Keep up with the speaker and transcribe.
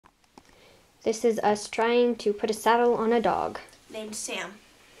This is us trying to put a saddle on a dog. Named Sam.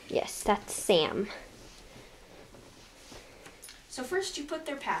 Yes, that's Sam. So first you put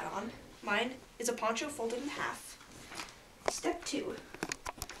their pad on. Mine is a poncho folded in half. Step 2.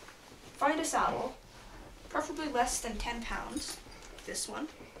 Find a saddle, preferably less than 10 pounds. This one.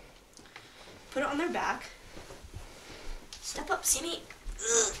 Put it on their back. Step up, Sammy.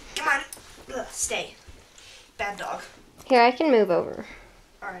 Ugh, come on. Ugh, stay. Bad dog. Here, I can move over.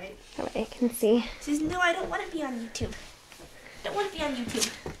 Alright. That way I can see. Says, no, I don't want to be on YouTube. Don't want to be on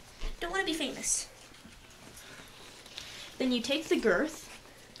YouTube. Don't want to be famous. Then you take the girth,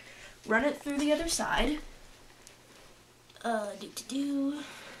 run it through the other side.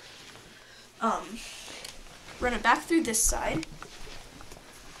 Run it back through this side,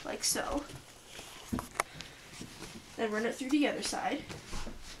 like so. Then run it through the other side.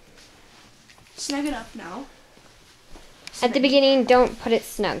 Snug it up now. At the beginning, don't put it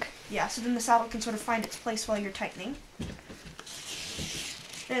snug. Yeah, so then the saddle can sort of find its place while you're tightening.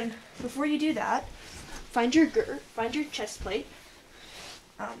 Then, before you do that, find your chest plate.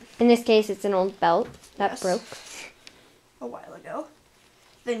 In this case, it's an old belt that Yes. broke. A while ago.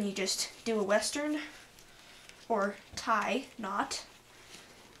 Then you just do a western or tie knot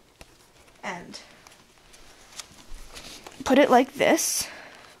and put it like this.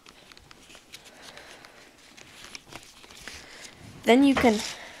 Then you can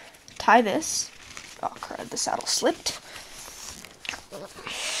tie this. Oh crud, the saddle slipped.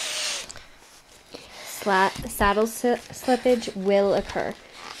 Saddle slippage will occur.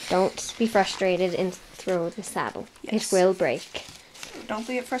 Don't be frustrated and throw the saddle. Yes. It will break. Don't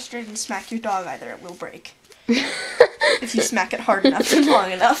get frustrated and smack your dog either, it will break. If you smack it hard enough and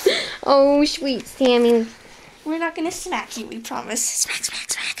long enough. Oh, sweet Sammy. We're not gonna smack you, we promise. Smack,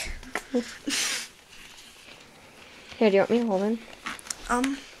 smack, smack. Here, do you want me to hold him? I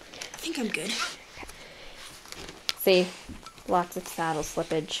think I'm good. See, lots of saddle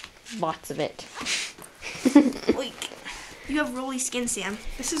slippage. Lots of it. Like, you have rolly skin, Sam.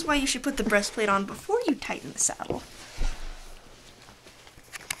 This is why you should put the breastplate on before you tighten the saddle.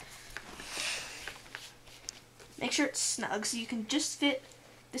 Make sure it's snug so you can just fit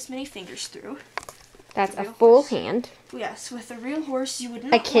this many fingers through. That's a Real full horse. hand. Yes, with a real horse you would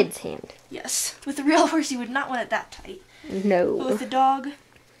not A kid's hand. Yes, with a real horse you would not want it that tight. But No. with a dog,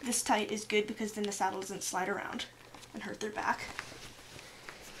 this tight is good because then the saddle doesn't slide around and hurt their back.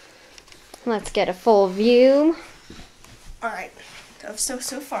 Let's get a full view. Alright, so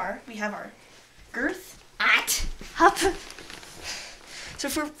far we have our girth, up.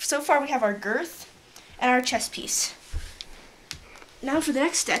 So far we have our girth and our chest piece. Now for the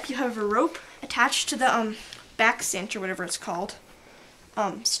next step, you have a rope attached to the back cinch or whatever it's called,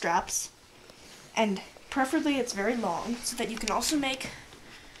 straps, and preferably it's very long so that you can also make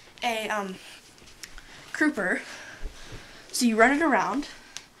a crooper. So you run it around.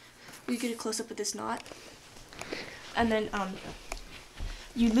 You get a close up with this knot, and then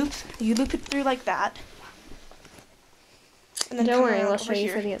you loop it through like that. And then Don't come worry, around we'll over show you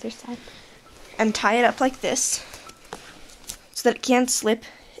here for the other side. and tie it up like this, so that it can slip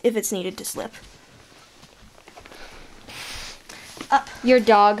if it's needed to slip. Up, Your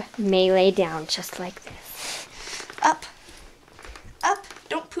dog may lay down just like this. up, up.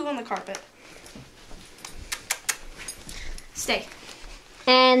 Don't poo on the carpet. Stay.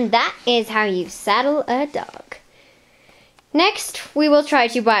 And that is how you saddle a dog. Next, we will try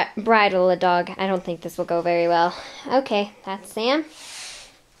to bridle a dog. I don't think this will go very well. Okay, that's Sam.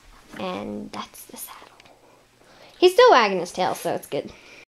 And that's the saddle. He's still wagging his tail, so it's good.